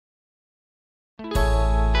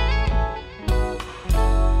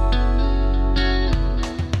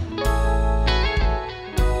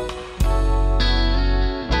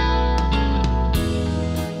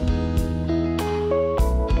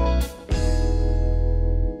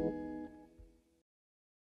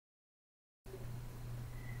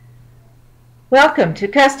Welcome to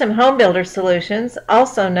Custom Home Builder Solutions,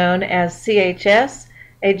 also known as CHS,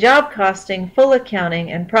 a job costing, full accounting,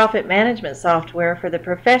 and profit management software for the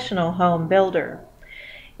professional home builder.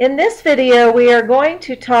 In this video, we are going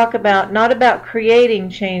to talk about not about creating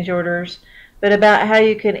change orders, but about how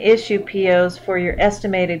you can issue POs for your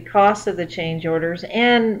estimated costs of the change orders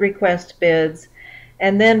and request bids,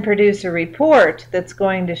 and then produce a report that's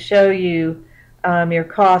going to show you your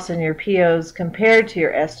costs and your POs compared to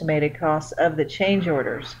your estimated costs of the change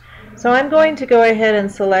orders. So I'm going to go ahead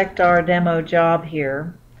and select our demo job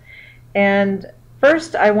here. And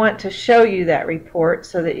first I want to show you that report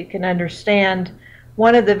so that you can understand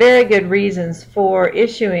one of the very good reasons for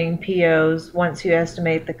issuing POs once you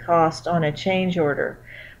estimate the cost on a change order.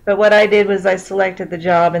 But what I did was I selected the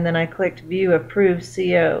job and then I clicked View Approved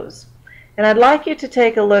COs. And I'd like you to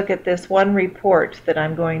take a look at this one report that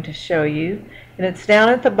I'm going to show you. And it's down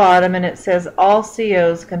at the bottom and it says all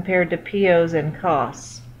COs compared to POs and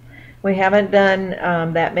costs. We haven't done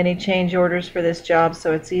that many change orders for this job,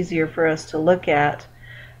 so it's easier for us to look at.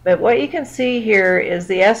 But what you can see here is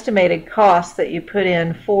the estimated cost that you put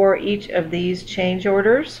in for each of these change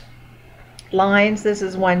orders. Lines, this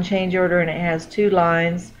is one change order and it has two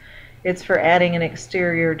lines. It's for adding an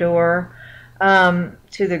exterior door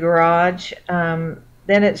to the garage.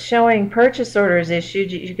 Then it's showing purchase orders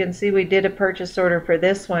issued. You can see we did a purchase order for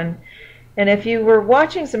this one. And if you were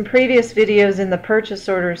watching some previous videos in the purchase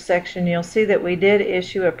orders section, you'll see that we did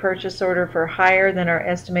issue a purchase order for higher than our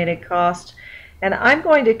estimated cost. And I'm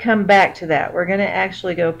going to come back to that. We're going to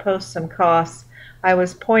actually go post some costs. I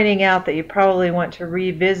was pointing out that you probably want to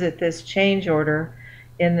revisit this change order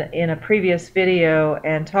in a previous video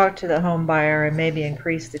and talk to the home buyer and maybe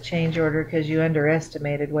increase the change order because you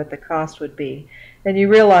underestimated what the cost would be. And you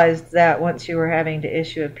realized that once you were having to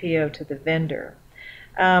issue a PO to the vendor.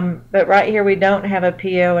 But right here we don't have a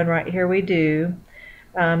PO and right here we do.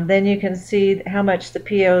 Then you can see how much the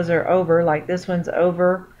POs are over, like this one's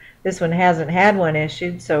over. This one hasn't had one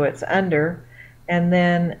issued, so it's under. And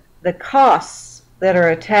then the costs that are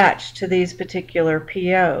attached to these particular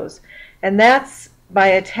POs. And that's by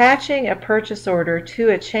attaching a purchase order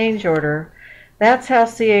to a change order. That's how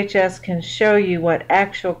CHS can show you what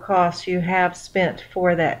actual costs you have spent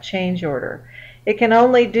for that change order. It can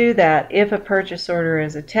only do that if a purchase order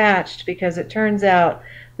is attached, because it turns out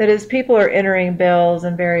that as people are entering bills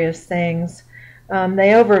and various things,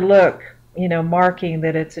 they overlook, marking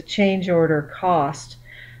that it's a change order cost.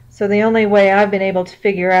 So the only way I've been able to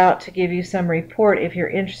figure out to give you some report, if you're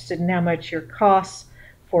interested in how much your costs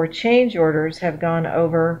for change orders have gone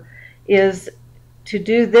over, is to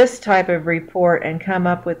do this type of report and come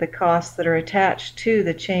up with the costs that are attached to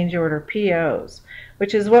the change order POs,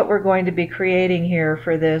 which is what we're going to be creating here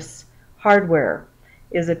for this hardware,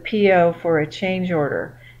 is a PO for a change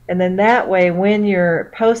order. And then that way, when you're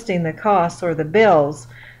posting the costs or the bills,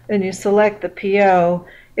 and you select the PO,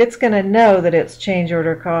 it's going to know that it's change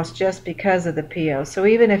order cost just because of the PO. So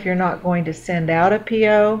even if you're not going to send out a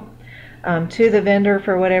PO to the vendor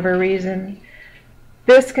for whatever reason,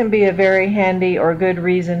 this can be a very handy or good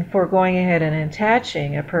reason for going ahead and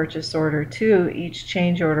attaching a purchase order to each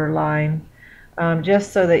change order line,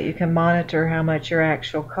 just so that you can monitor how much your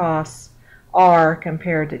actual costs are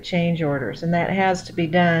compared to change orders. And that has to be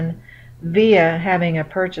done via having a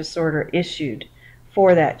purchase order issued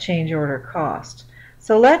for that change order cost.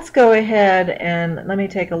 So let's go ahead and let me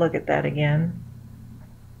take a look at that again.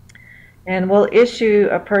 And we'll issue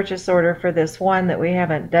a purchase order for this one that we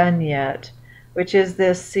haven't done yet, which is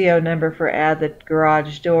this CO number for add the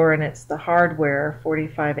garage door, and it's the hardware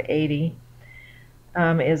 4580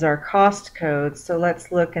 is our cost code. So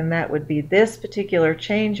let's look, and that would be this particular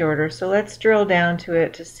change order. So let's drill down to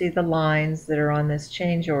it to see the lines that are on this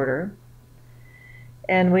change order.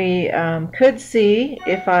 And we could see,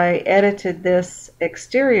 if I edited this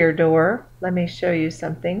exterior door, let me show you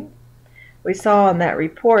something. We saw on that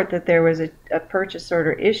report that there was a purchase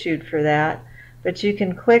order issued for that, but you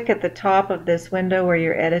can click at the top of this window where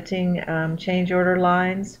you're editing change order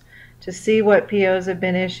lines to see what POs have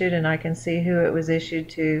been issued, and I can see who it was issued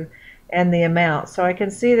to and the amount. So I can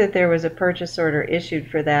see that there was a purchase order issued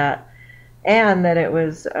for that, and that it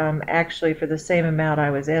was actually for the same amount I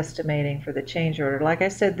was estimating for the change order. Like I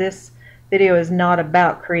said, this video is not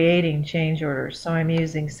about creating change orders, so I'm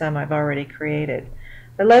using some I've already created.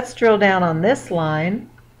 But let's drill down on this line.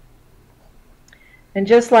 And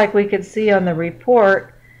just like we could see on the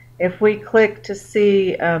report, if we click to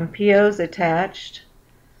see POs attached,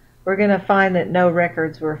 we're going to find that no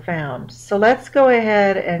records were found. So let's go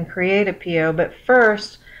ahead and create a PO. But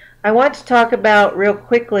first, I want to talk about real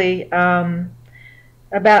quickly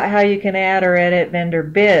about how you can add or edit vendor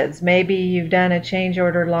bids. Maybe you've done a change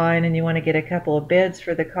order line and you want to get a couple of bids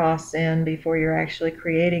for the costs in before you're actually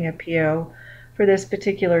creating a PO for this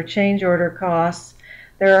particular change order costs.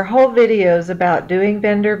 There are whole videos about doing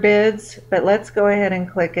vendor bids, but let's go ahead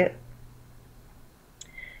and click it.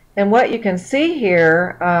 And what you can see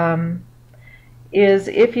here is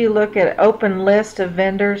if you look at open list of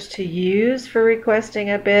vendors to use for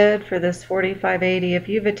requesting a bid for this 4580, if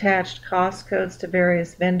you've attached cost codes to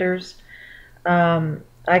various vendors,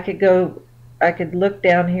 I could look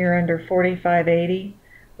down here under 4580,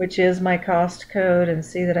 which is my cost code, and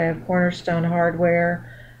see that I have Cornerstone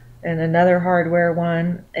Hardware and another hardware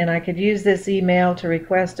one, and I could use this email to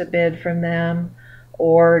request a bid from them,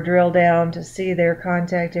 or drill down to see their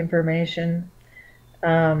contact information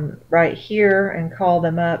right here and call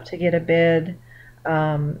them up to get a bid.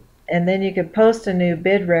 And then you could post a new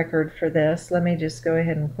bid record for this. Let me just go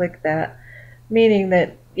ahead and click that, meaning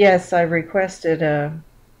that yes, I've requested a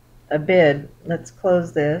bid. Let's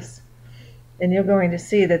close this, and you're going to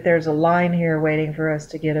see that there's a line here waiting for us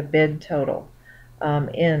to get a bid total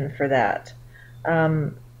in for that.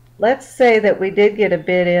 Let's say that we did get a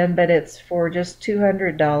bid in, but it's for just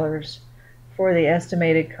 $200 for the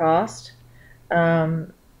estimated cost.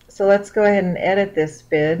 So let's go ahead and edit this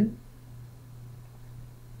bid.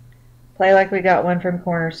 Play like we got one from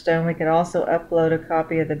Cornerstone. We could also upload a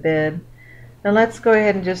copy of the bid. Now let's go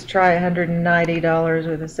ahead and just try $190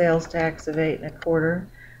 with a sales tax of 8 1/4,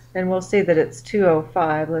 and we'll see that it's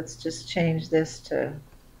 $205. Let's just change this to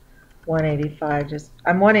 $185.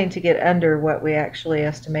 I'm wanting to get under what we actually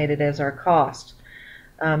estimated as our cost,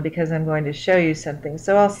 because I'm going to show you something.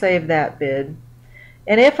 So I'll save that bid.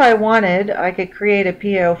 And if I wanted, I could create a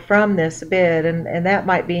PO from this bid, and that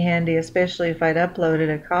might be handy, especially if I'd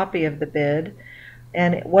uploaded a copy of the bid.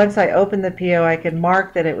 And once I open the PO, I could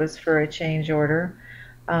mark that it was for a change order.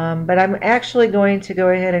 But I'm actually going to go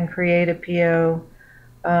ahead and create a PO.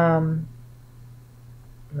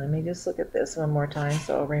 Let me just look at this one more time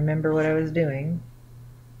so I'll remember what I was doing.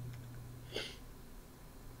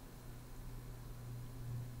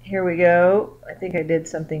 Here we go. I think I did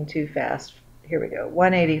something too fast. Here we go.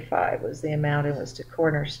 185 was the amount, and was to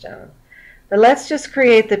Cornerstone. But let's just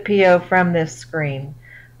create the PO from this screen.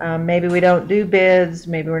 Maybe we don't do bids.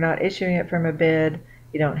 Maybe we're not issuing it from a bid.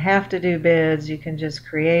 You don't have to do bids. You can just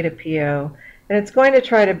create a PO. And it's going to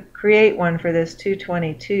try to create one for this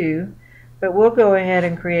 222, but we'll go ahead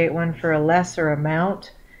and create one for a lesser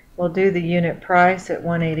amount. We'll do the unit price at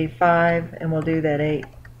 185, and we'll do that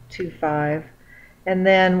 825. And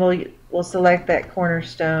then we'll select that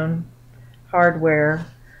Cornerstone Hardware,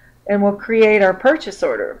 and we'll create our purchase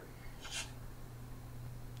order.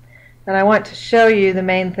 And I want to show you the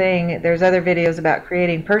main thing. There's other videos about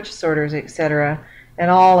creating purchase orders, etc.,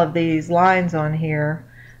 and all of these lines on here.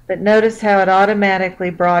 But notice how it automatically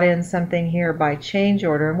brought in something here by change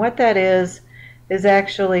order. And what that is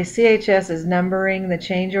actually CHS is numbering the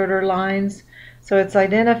change order lines. So it's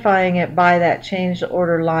identifying it by that change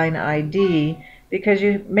order line ID, because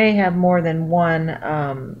you may have more than one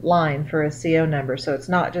line for a CO number. So it's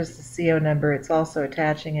not just the CO number, it's also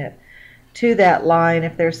attaching it to that line.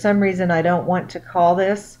 If there's some reason I don't want to call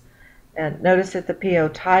this, and notice that the PO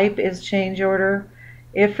type is change order.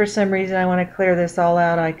 If for some reason I want to clear this all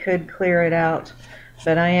out, I could clear it out,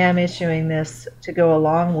 but I am issuing this to go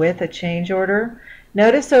along with a change order.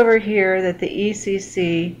 Notice over here that the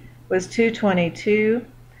ECC was 222,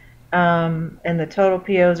 and the total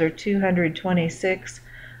POs are 226.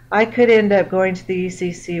 I could end up going to the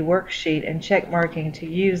ECC worksheet and check marking to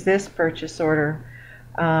use this purchase order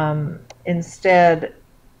instead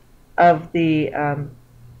of the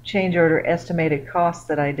change order estimated cost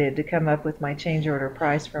that I did to come up with my change order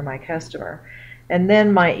price for my customer. And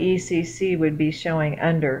then my ECC would be showing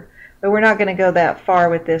under. But we're not going to go that far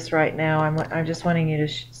with this right now. I'm just wanting you to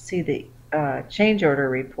see the change order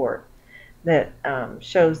report that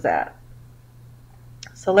shows that.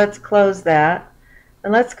 So let's close that,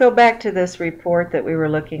 and let's go back to this report that we were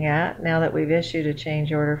looking at now that we've issued a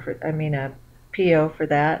change order for, a PO for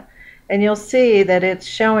that. And you'll see that it's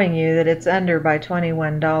showing you that it's under by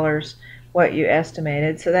 $21 what you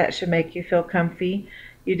estimated, so that should make you feel comfy.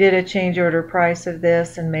 You did a change order price of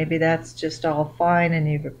this, and maybe that's just all fine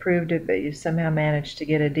and you've approved it, but you somehow managed to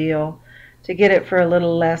get a deal to get it for a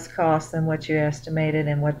little less cost than what you estimated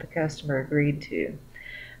and what the customer agreed to.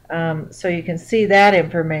 So you can see that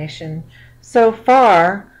information. So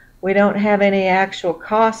far, we don't have any actual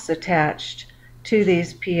costs attached to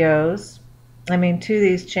these POs. To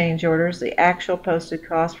these change orders, the actual posted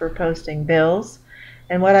cost for posting bills.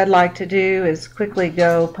 And what I'd like to do is quickly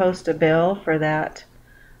go post a bill for that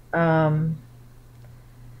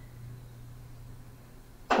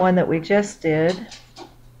one that we just did,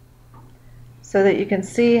 so that you can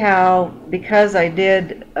see how, because I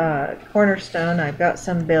did Cornerstone, I've got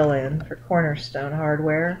some bill in for Cornerstone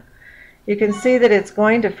hardware. You can see that it's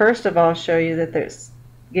going to first of all show you that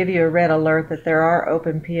give you a red alert that there are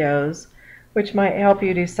open POs, which might help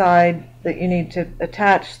you decide that you need to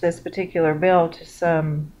attach this particular bill to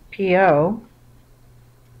some PO.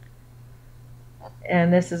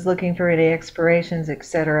 And this is looking for any expirations,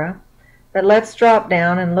 etc. But let's drop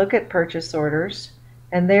down and look at purchase orders.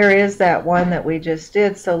 And there is that one that we just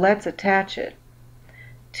did, so let's attach it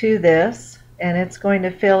to this. And it's going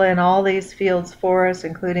to fill in all these fields for us,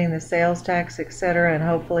 including the sales tax, etc. And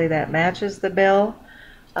hopefully that matches the bill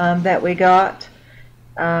that we got.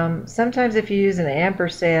 Sometimes if you use an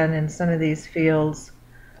ampersand in some of these fields,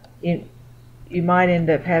 you might end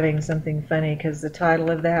up having something funny, because the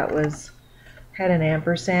title of that had an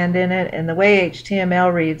ampersand in it, and the way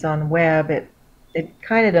HTML reads on web, it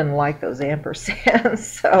kind of doesn't like those ampersands,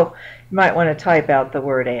 so you might want to type out the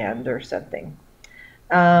word "and" or something.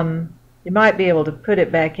 You might be able to put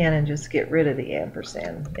it back in and just get rid of the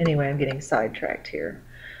ampersand. Anyway, I'm getting sidetracked here.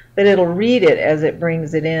 But it'll read it as it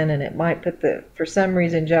brings it in, and it might put for some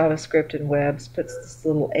reason JavaScript and webs puts this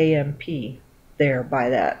little AMP there by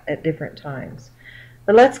that at different times.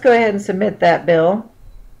 But let's go ahead and submit that bill.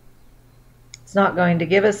 It's not going to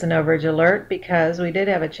give us an overage alert because we did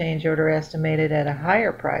have a change order estimated at a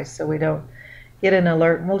higher price, so we don't get an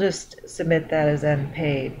alert, and we'll just submit that as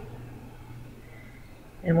unpaid.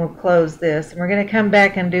 And we'll close this, and we're going to come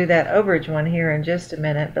back and do that overage one here in just a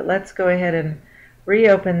minute, but let's go ahead and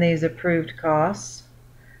reopen these approved costs.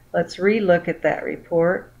 Let's re-look at that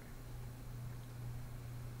report.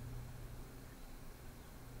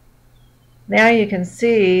 Now you can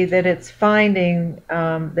see that it's finding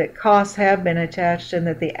that costs have been attached, and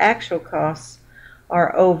that the actual costs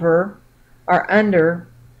are under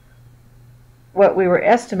what we were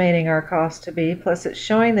estimating our cost to be, plus it's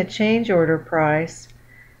showing the change order price,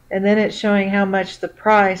 and then it's showing how much the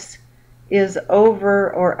price is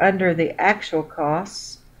over or under the actual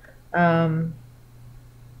costs,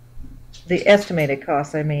 the estimated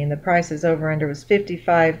costs, I mean. The price is over under was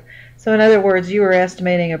 $55. So in other words, you were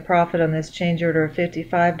estimating a profit on this change order of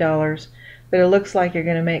 $55, but it looks like you're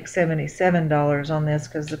going to make $77 on this,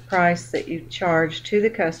 because the price that you charge to the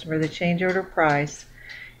customer, the change order price,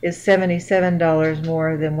 is $77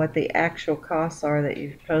 more than what the actual costs are that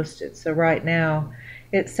you've posted. So right now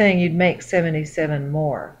it's saying you'd make $77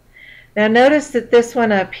 more. Now notice that this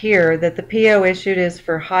one up here, that the PO issued is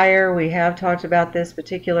for hire. We have talked about this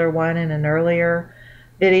particular one in an earlier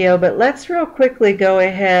video, but let's real quickly go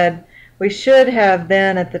ahead. We should have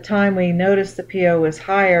then, at the time we noticed the PO was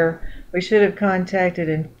hire, we should have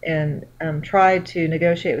contacted and tried to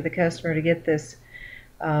negotiate with the customer to get this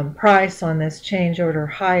price on this change order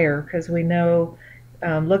higher, because we know,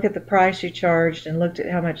 look at the price you charged and looked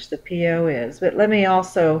at how much the PO is. But let me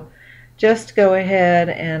also just go ahead,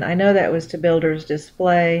 and I know that was to Builders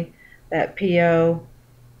Display, that PO,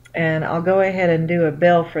 and I'll go ahead and do a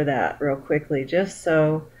bill for that real quickly, just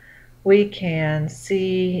so we can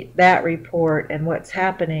see that report and what's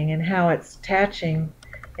happening and how it's attaching,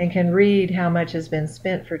 and can read how much has been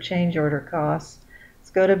spent for change order costs.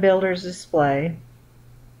 Let's go to Builders Display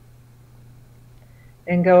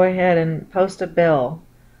and go ahead and post a bill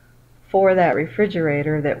for that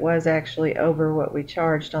refrigerator that was actually over what we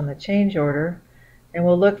charged on the change order, and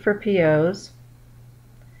we'll look for POs,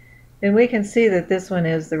 and we can see that this one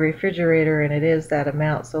is the refrigerator and it is that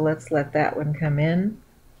amount, so let's let that one come in,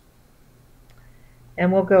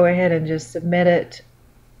 and we'll go ahead and just submit it.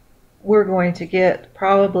 We're going to get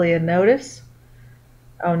probably a notice.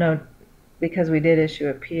 Oh no, because we did issue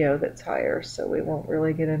a PO that's higher, so we won't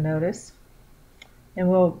really get a notice. And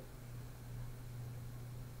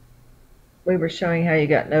we were showing how you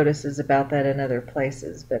got notices about that in other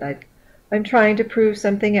places, but I'm trying to prove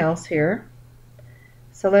something else here.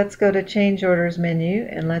 So let's go to Change Orders menu,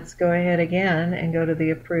 and let's go ahead again and go to the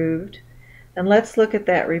Approved, and let's look at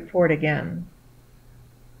that report again.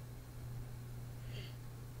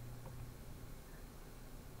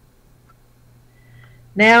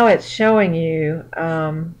 Now it's showing you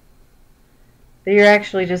that you're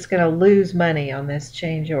actually just going to lose money on this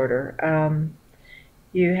change order.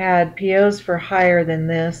 You had POs for higher than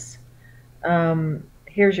this.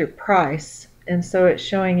 Here's your price, and so it's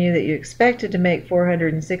showing you that you expected to make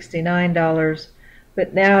 $469,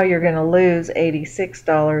 but now you're going to lose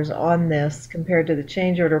 $86 on this compared to the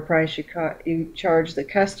change order price you charge the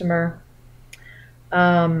customer,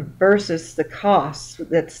 versus the cost.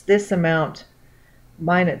 That's this amount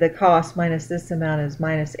minus the cost minus this amount is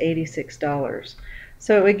minus $86.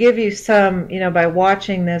 So it would give you some, by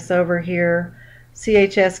watching this over here,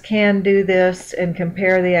 CHS can do this and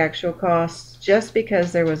compare the actual costs just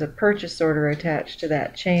because there was a purchase order attached to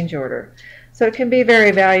that change order. So it can be very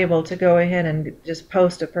valuable to go ahead and just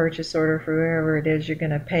post a purchase order for wherever it is you're going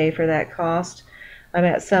to pay for that cost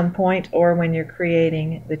at some point, or when you're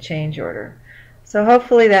creating the change order. So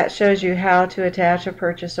hopefully that shows you how to attach a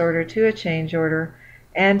purchase order to a change order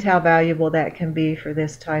and how valuable that can be for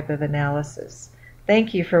this type of analysis.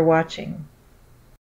 Thank you for watching.